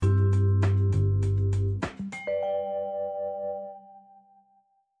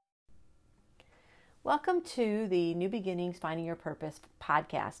Welcome to the New Beginnings Finding Your Purpose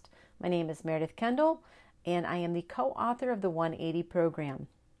podcast. My name is Meredith Kendall, and I am the co-author of the 180 program.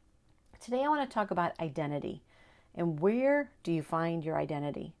 Today I want to talk about identity and where do you find your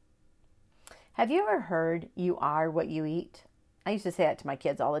identity? Have you ever heard you are what you eat? I used to say that to my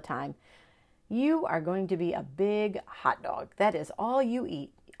kids all the time. You are going to be a big hot dog. That is all you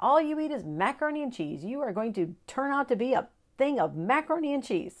eat. All you eat is macaroni and cheese. You are going to turn out to be a thing of macaroni and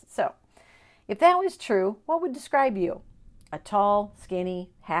cheese. So, if that was true, what would describe you? A tall, skinny,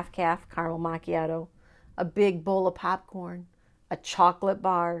 half-calf caramel macchiato, a big bowl of popcorn, a chocolate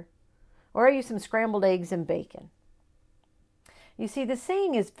bar, or are you some scrambled eggs and bacon? You see, the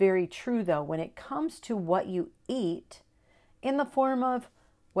saying is very true, though, when it comes to what you eat in the form of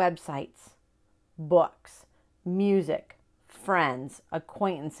websites, books, music, friends,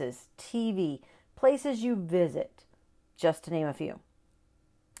 acquaintances, TV, places you visit, just to name a few.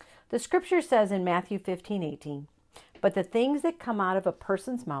 The scripture says in Matthew 15:18, but the things that come out of a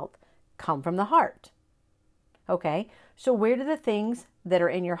person's mouth come from the heart. Okay, so where do the things that are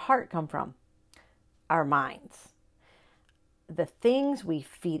in your heart come from? Our minds. The things we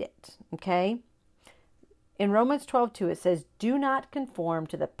feed it, okay? In Romans 12:2 it says, do not conform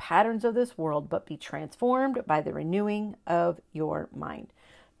to the patterns of this world, but be transformed by the renewing of your mind.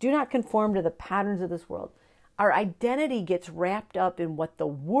 Do not conform to the patterns of this world. Our identity gets wrapped up in what the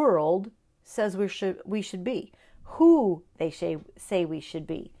world says we should be, who they say we should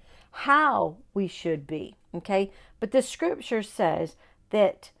be, how we should be, okay? But the scripture says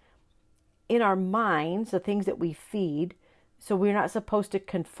that in our minds, the things that we feed, so we're not supposed to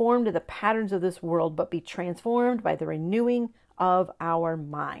conform to the patterns of this world, but be transformed by the renewing of our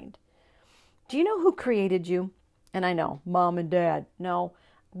mind. Do you know who created you? And I know, mom and dad. No,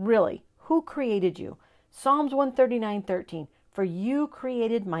 really, who created you? Psalms 139:13, for you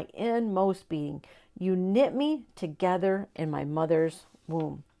created my inmost being. You knit me together in my mother's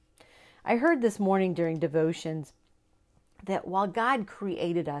womb. I heard this morning during devotions that while God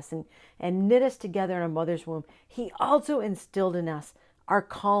created us and knit us together in our mother's womb, He also instilled in us our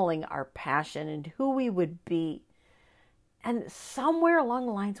calling, our passion, and who we would be. And somewhere along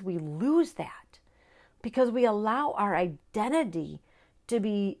the lines, we lose that because we allow our identity to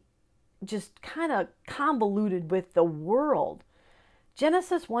be just kind of convoluted with the world.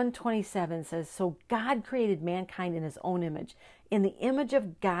 Genesis 1:27 says, so God created mankind in His own image. In the image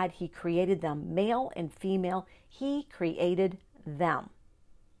of God, He created them, male and female. He created them.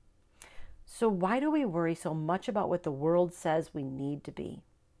 So why do we worry so much about what the world says we need to be?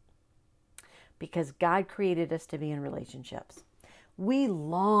 Because God created us to be in relationships. We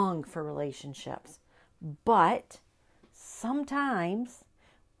long for relationships, but sometimes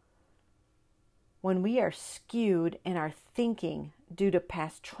when we are skewed in our thinking due to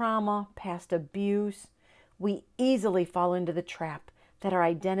past trauma, past abuse, we easily fall into the trap that our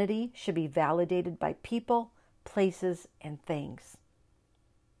identity should be validated by people, places, and things.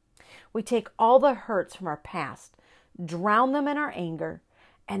 We take all the hurts from our past, drown them in our anger,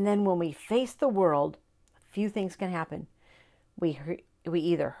 and then when we face the world, a few things can happen. We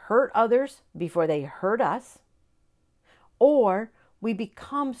either hurt others before they hurt us, or we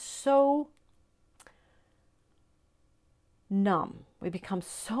become so numb. We become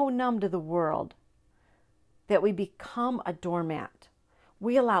so numb to the world that we become a doormat.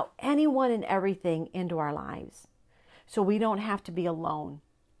 We allow anyone and everything into our lives so we don't have to be alone.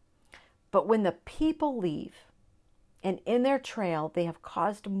 But when the people leave and in their trail they have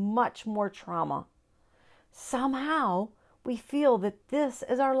caused much more trauma, somehow we feel that this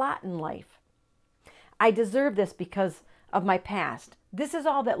is our lot in life. I deserve this because of my past. This is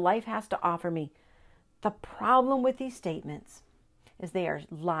all that life has to offer me. The problem with these statements is they are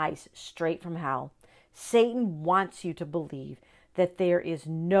lies straight from hell. Satan wants you to believe that there is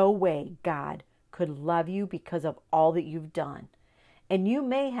no way God could love you because of all that you've done. And you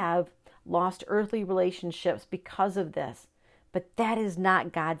may have lost earthly relationships because of this, but that is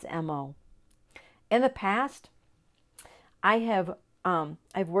not God's MO. In the past, I've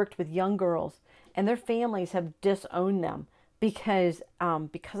worked with young girls and their families have disowned them because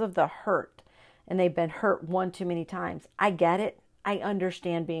of the hurt. And they've been hurt one too many times. I get it. I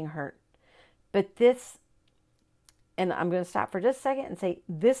understand being hurt. But this, and I'm going to stop for just a second and say,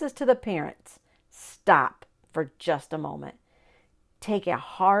 this is to the parents. Stop for just a moment. Take a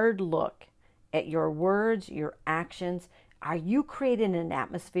hard look at your words, your actions. Are you creating an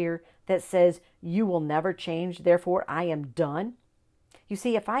atmosphere that says you will never change, therefore I am done? You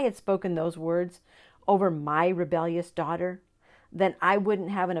see, if I had spoken those words over my rebellious daughter, then I wouldn't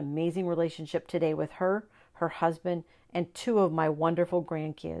have an amazing relationship today with her, her husband, and two of my wonderful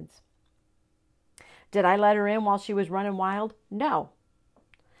grandkids. Did I let her in while she was running wild? No.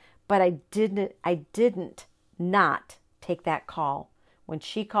 But I didn't not take that call when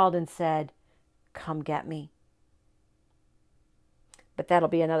she called and said, come get me. But that'll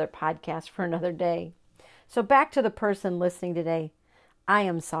be another podcast for another day. So back to the person listening today. I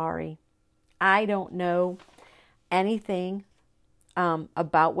am sorry. I don't know anything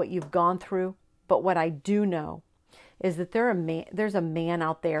about what you've gone through, but what I do know is that there's a man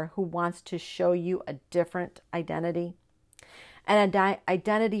out there who wants to show you a different identity, an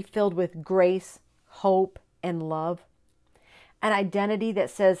identity filled with grace, hope, and love, an identity that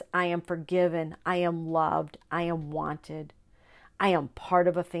says, I am forgiven, I am loved, I am wanted, I am part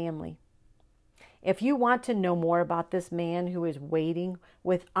of a family. If you want to know more about this man who is waiting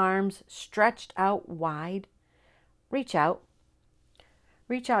with arms stretched out wide, reach out.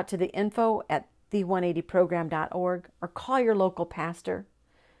 Reach out to the info at the180program.org or call your local pastor.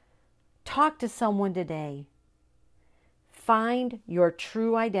 Talk to someone today. Find your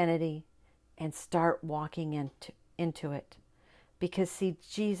true identity and start walking into it. Because see,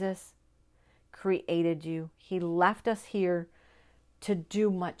 Jesus created you. He left us here to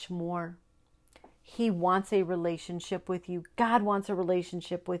do much more. He wants a relationship with you. God wants a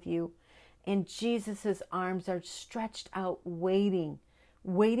relationship with you. And Jesus' arms are stretched out, waiting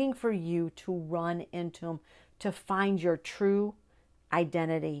for you to run into him, to find your true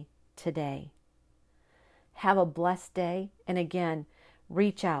identity today. Have a blessed day. And again,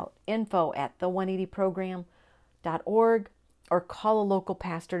 reach out, info at the180program.org or call a local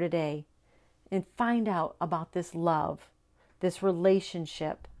pastor today and find out about this love, this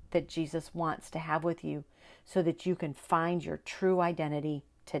relationship that Jesus wants to have with you so that you can find your true identity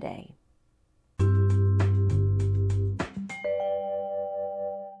today.